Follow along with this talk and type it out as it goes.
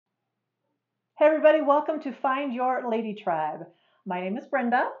Hey everybody, welcome to Find Your Lady Tribe. My name is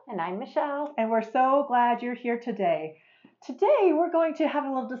Brenda. And I'm Michelle. And we're so glad you're here today. Today we're going to have a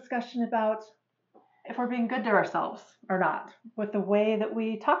little discussion about if we're being good to ourselves or not, with the way that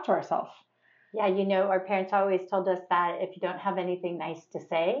we talk to ourselves. Yeah, our parents always told us that if you don't have anything nice to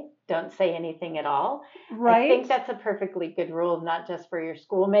say, don't say anything at all. Right? I think that's a perfectly good rule, not just for your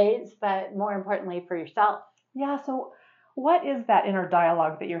schoolmates, but more importantly for yourself. Yeah, so what is that inner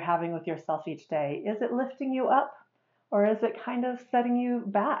dialogue that you're having with yourself each day? Is it lifting you up or is it kind of setting you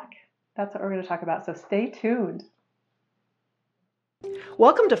back? That's what we're going to talk about, so stay tuned.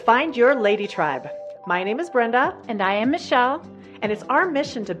 Welcome to Find Your Lady Tribe. My name is Brenda. And I am Michelle. And it's our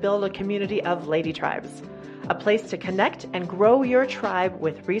mission to build a community of lady tribes, a place to connect and grow your tribe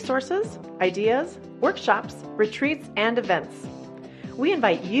with resources, ideas, workshops, retreats, and events. We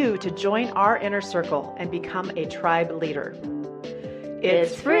invite you to join our inner circle and become a tribe leader.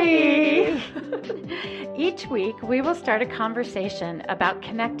 It's free! Each week, we will start a conversation about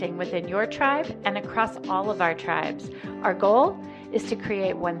connecting within your tribe and across all of our tribes. Our goal is to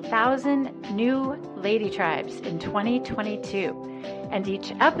create 1,000 new lady tribes in 2022. And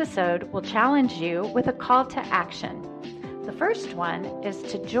each episode will challenge you with a call to action. The first one is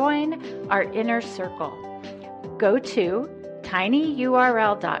to join our inner circle. Go to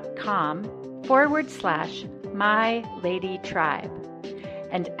tinyurl.com/myladytribe.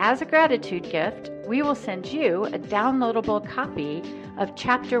 And as a gratitude gift, we will send you a downloadable copy of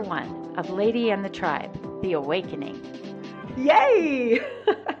Chapter 1 of Lady and the Tribe, The Awakening. Yay!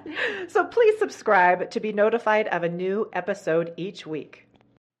 So please subscribe to be notified of a new episode each week.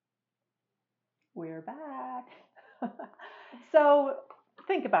 We're back. So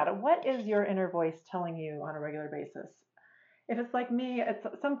think about it. What is your inner voice telling you on a regular basis? If it's like me at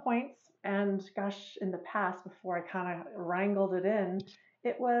some points, and gosh, in the past, before I kind of wrangled it in,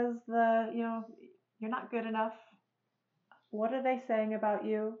 it was you're not good enough. What are they saying about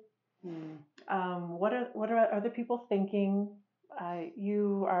you? What are other people thinking?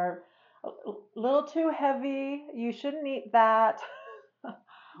 You are a little too heavy. You shouldn't eat that.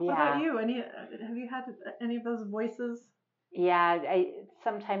 What about you? Have you had any of those voices? Yeah,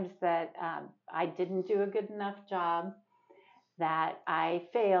 sometimes that I didn't do a good enough job, that I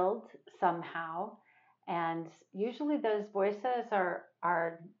failed somehow, and usually those voices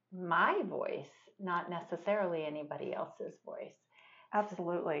are my voice, not necessarily anybody else's voice.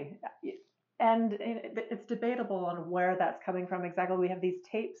 Absolutely. And it's debatable on where that's coming from exactly. We have these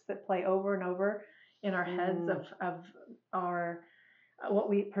tapes that play over and over in our heads of our what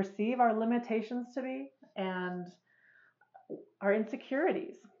we perceive our limitations to be and our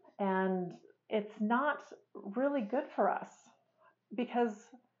insecurities. And it's not really good for us because,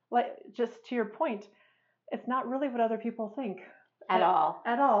 like, just to your point, it's not really what other people think. At all.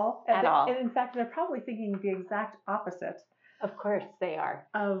 And in fact, they're probably thinking the exact opposite. Of course they are.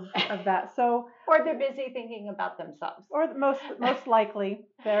 Of that. So or they're busy thinking about themselves. Or most likely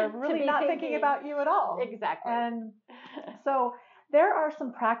they're really not thinking about you at all. Exactly. And so there are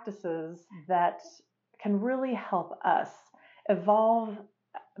some practices that can really help us evolve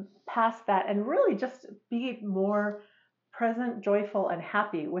past that and really just be more present, joyful, and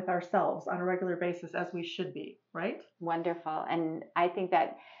happy with ourselves on a regular basis as we should be, right? Wonderful. And I think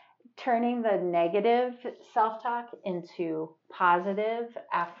that turning the negative self-talk into positive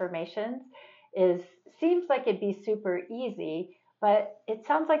affirmations seems like it'd be super easy, but it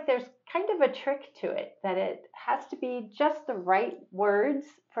sounds like there's kind of a trick to it, that it has to be just the right words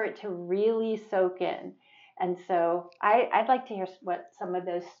for it to really soak in. And so I'd like to hear what some of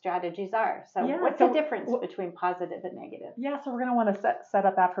those strategies are. So what's the difference between positive and negative? Yeah, so we're going to want to set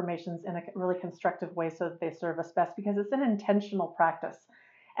up affirmations in a really constructive way so that they serve us best, because it's an intentional practice.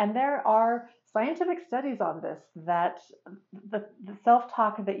 And there are scientific studies on this, that the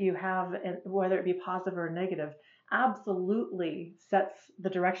self-talk that you have, whether it be positive or negative, absolutely sets the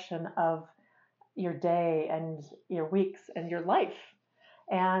direction of your day and your weeks and your life.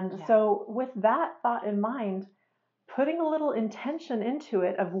 And so with that thought in mind, putting a little intention into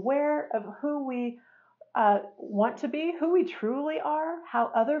it of who we want to be, who we truly are,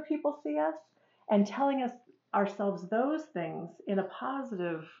 how other people see us, and telling ourselves those things in a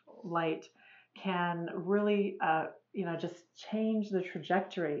positive light can really just change the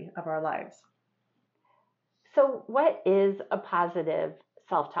trajectory of our lives. So what is a positive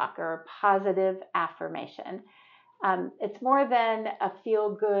self-talk or a positive affirmation? It's more than a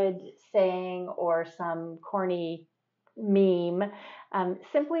feel-good saying or some corny meme.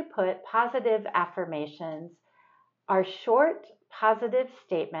 Simply put, positive affirmations are short, positive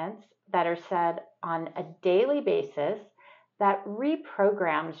statements that are said on a daily basis that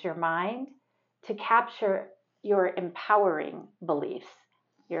reprograms your mind to capture your empowering beliefs,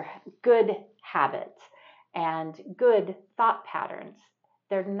 your good habits, and good thought patterns.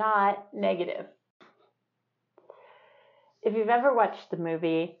 They're not negative. If you've ever watched the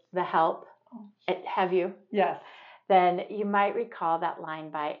movie The Help, have you? Yes. Then you might recall that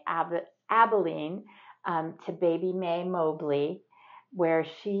line by Abilene to baby May Mobley, where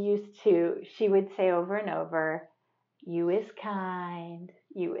she would say over and over, "You is kind,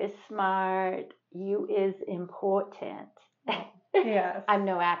 you is smart, you is important." Yes. I'm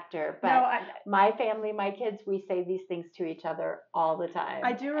no actor, but my family, my kids, we say these things to each other all the time.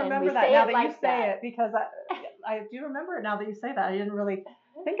 I do remember that now that you say it, because I do remember it now that you say that. I didn't really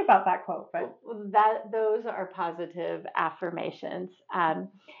think about that quote, but those are positive affirmations,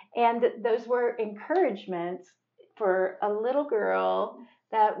 and those were encouragements for a little girl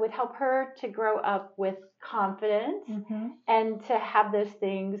that would help her to grow up with confidence and to have those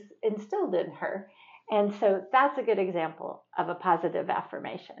things instilled in her. And so that's a good example of a positive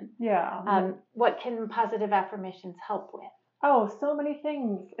affirmation. Yeah. What can positive affirmations help with? Oh, so many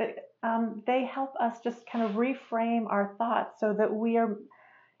things. They help us just kind of reframe our thoughts so that we are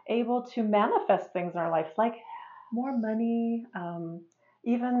able to manifest things in our life, like more money,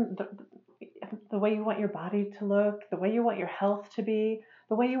 even the way you want your body to look, the way you want your health to be,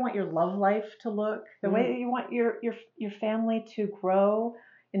 the way you want your love life to look, the way you want your family to grow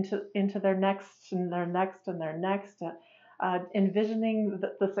into their next and their next and their next, envisioning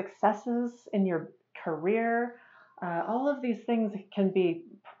the successes in your career. All of these things can be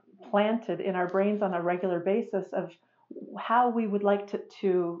planted in our brains on a regular basis of how we would like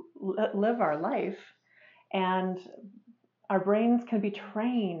to live our life. And our brains can be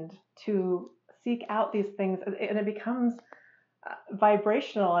trained to seek out these things, and it becomes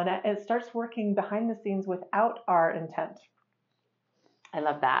vibrational, and it starts working behind the scenes without our intent. I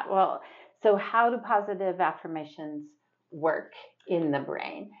love that. Well, so how do positive affirmations work in the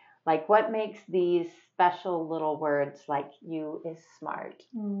brain? Like, what makes these special little words like "you is smart,"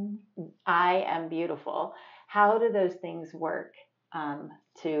 "I am beautiful"? How do those things work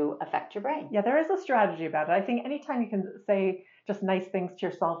to affect your brain? Yeah, there is a strategy about it. I think anytime you can say just nice things to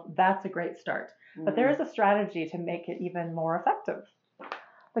yourself, that's a great start. But there is a strategy to make it even more effective.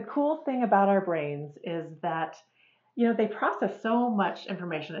 The cool thing about our brains is that, they process so much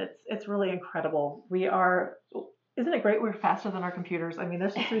information. It's really incredible. Isn't it great we're faster than our computers? I mean, they're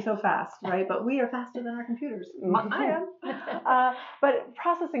supposed to be so fast, right? But we are faster than our computers. I am. But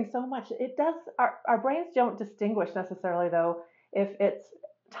processing so much, our brains don't distinguish necessarily, though, if it's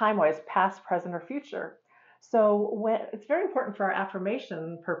time-wise, past, present, or future. So it's very important for our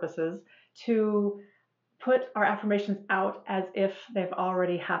affirmation purposes to put our affirmations out as if they've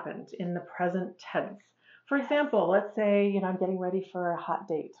already happened in the present tense. For example, let's say, I'm getting ready for a hot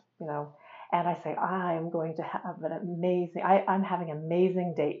date, and I say, I'm going to have I'm having an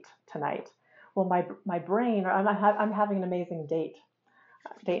amazing date tonight. Well, my brain, or I'm having an amazing date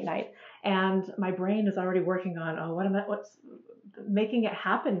night, and my brain is already working on, what's making it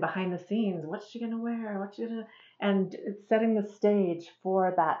happen behind the scenes. What's she going to wear? And it's setting the stage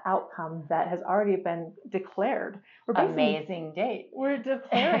for that outcome that has already been declared. Amazing date. We're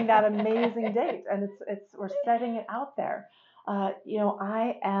declaring that amazing date, and we're setting it out there.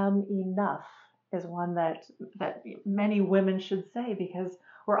 I am enough is one that many women should say, because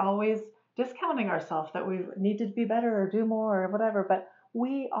we're always discounting ourselves that we need to be better or do more or whatever, but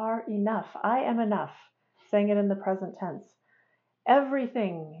we are enough. I am enough, saying it in the present tense.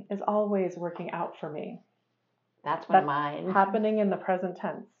 Everything is always working out for me. That's mine. Happening in the present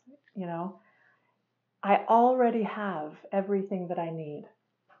tense. I already have everything that I need.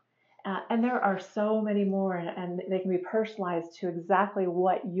 And there are so many more, and they can be personalized to exactly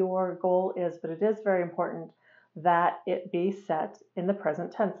what your goal is, but it is very important that it be set in the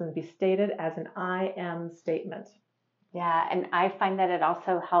present tense and be stated as an I am statement. Yeah, and I find that it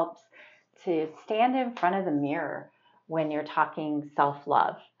also helps to stand in front of the mirror when you're talking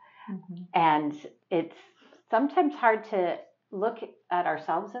self-love. And it's sometimes hard to look at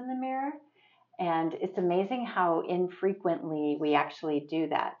ourselves in the mirror, and it's amazing how infrequently we actually do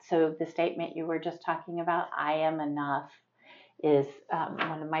that. So the statement you were just talking about, I am enough, is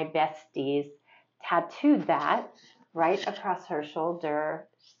one of my besties tattooed that right across her shoulder,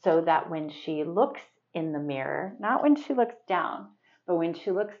 so that when she looks in the mirror, not when she looks down, but when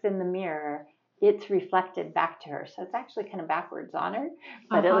she looks in the mirror, it's reflected back to her. So it's actually kind of backwards on her,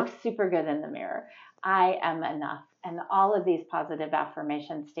 but it looks super good in the mirror. I am enough. And all of these positive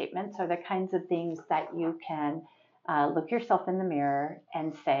affirmation statements are the kinds of things that you can look yourself in the mirror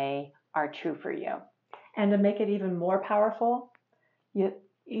and say are true for you. And to make it even more powerful,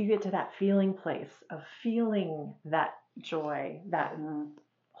 you get to that feeling place of feeling that joy, that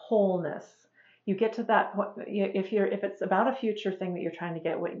wholeness. You get to that point if it's about a future thing that you're trying to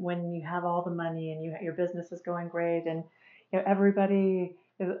get, when you have all the money and your business is going great, and everybody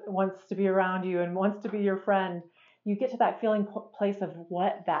wants to be around you and wants to be your friend. You get to that feeling place of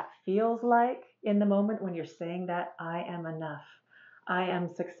what that feels like in the moment when you're saying that: I am enough, I am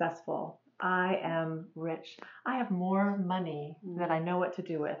successful, I am rich, I have more money than I know what to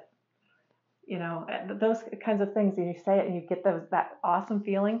do with. Those kinds of things, and you say it and you get that awesome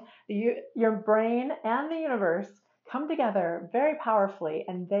feeling. Your brain and the universe come together very powerfully,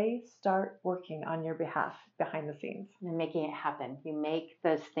 and they start working on your behalf behind the scenes. You're making it happen. You make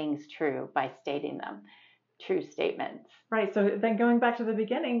those things true by stating them. True statements. Right. So then going back to the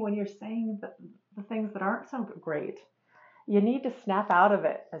beginning, when you're saying the things that aren't so great, you need to snap out of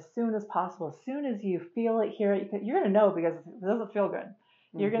it as soon as possible. As soon as you feel it, hear it, you're going to know, because it doesn't feel good.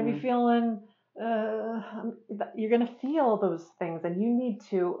 You're going to be feeling, you're going to feel those things, and you need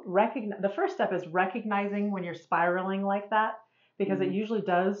to recognize. The first step is recognizing when you're spiraling like that, because it usually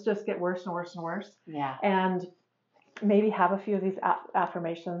does just get worse and worse and worse. Yeah. And maybe have a few of these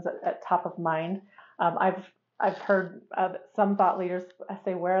affirmations at top of mind. I've heard some thought leaders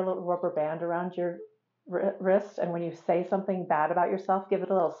say, wear a little rubber band around your wrist, and when you say something bad about yourself, give it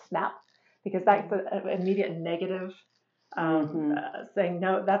a little snap, because that's an immediate negative, saying,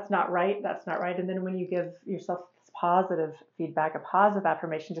 no, that's not right, that's not right. And then when you give yourself positive feedback, a positive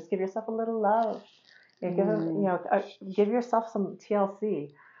affirmation, just give yourself a little love. Give yourself some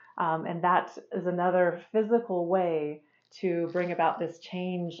TLC, and that is another physical way to bring about this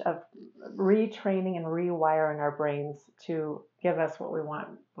change of retraining and rewiring our brains to give us what we want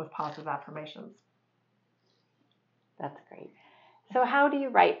with positive affirmations. That's great. So how do you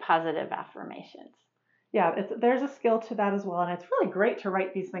write positive affirmations? Yeah, there's a skill to that as well. And it's really great to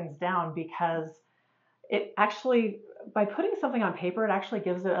write these things down, because it actually, by putting something on paper, it actually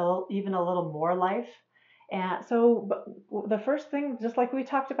gives it even a little more life. And so the first thing, just like we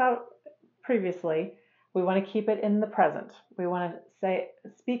talked about previously, we want to keep it in the present. We want to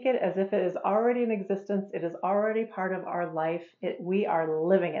speak it as if it is already in existence. It is already part of our life. We are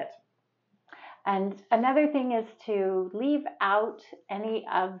living it. And another thing is to leave out any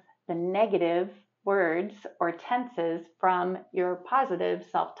of the negative words or tenses from your positive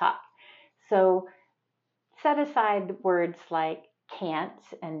self-talk. So set aside words like can't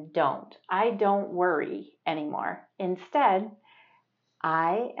and don't. I don't worry anymore. Instead,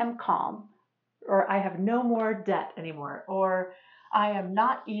 I am calm. Or I have no more debt anymore. Or I am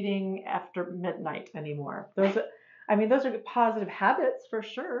not eating after midnight anymore. Those are positive habits for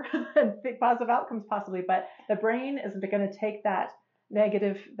sure, and big positive outcomes possibly, but the brain isn't going to take that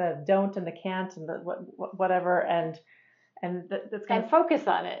negative, the don't and the can't and the whatever, and it's going to focus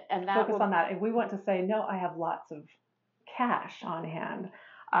on it, and focus on that. And we want to say, no, I have lots of cash on hand.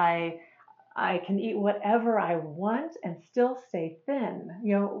 I can eat whatever I want and still stay thin.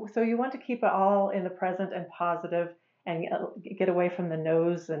 So you want to keep it all in the present and positive, and get away from the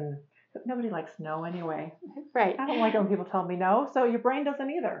no's, and nobody likes no anyway. Right. I don't like it when people tell me no, so your brain doesn't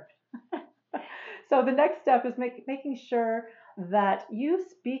either. So the next step is making sure that you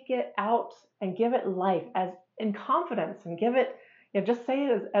speak it out and give it life as in confidence, and give it, just say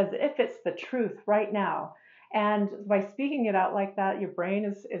it as if it's the truth right now. And by speaking it out like that, your brain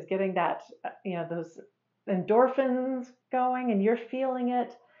is getting that, those endorphins going, and you're feeling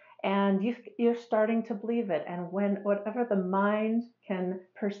it, and you're starting to believe it. And when whatever the mind can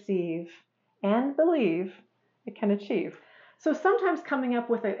perceive and believe, it can achieve. So sometimes coming up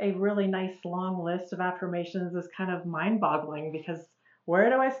with a really nice long list of affirmations is kind of mind-boggling, because where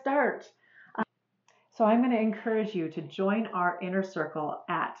do I start? So I'm going to encourage you to join our inner circle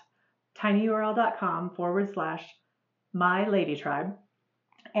at tinyurl.com/myladytribe.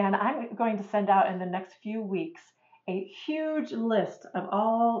 And I'm going to send out in the next few weeks a huge list of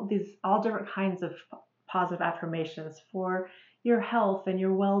all different kinds of positive affirmations for your health and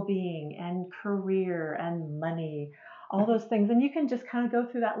your well-being and career and money, all those things. And you can just kind of go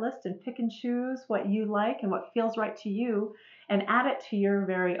through that list and pick and choose what you like and what feels right to you, and add it to your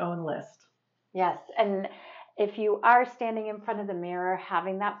very own list. Yes. And if you are standing in front of the mirror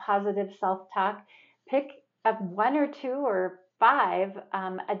having that positive self-talk, pick up 1 or 2 or 5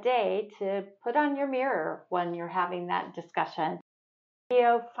 a day to put on your mirror when you're having that discussion.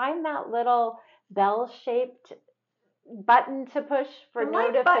 Find that little bell-shaped button to push for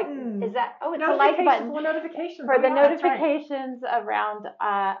notifications. Is that? Oh, it's a like button for notifications. For the notifications around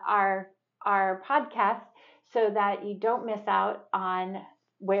our podcast, so that you don't miss out on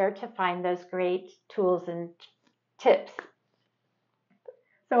where to find those great tools and tips.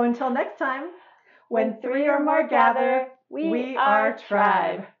 So until next time, when three or more gather, we are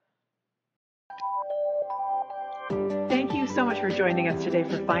tribe. Thank you so much for joining us today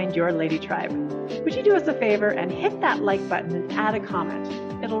for Find Your Lady Tribe. Would you do us a favor and hit that like button and add a comment?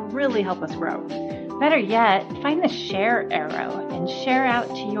 It'll really help us grow. Better yet, find the share arrow and share out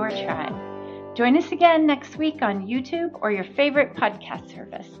to your tribe. Join us again next week on YouTube or your favorite podcast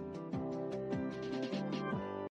service.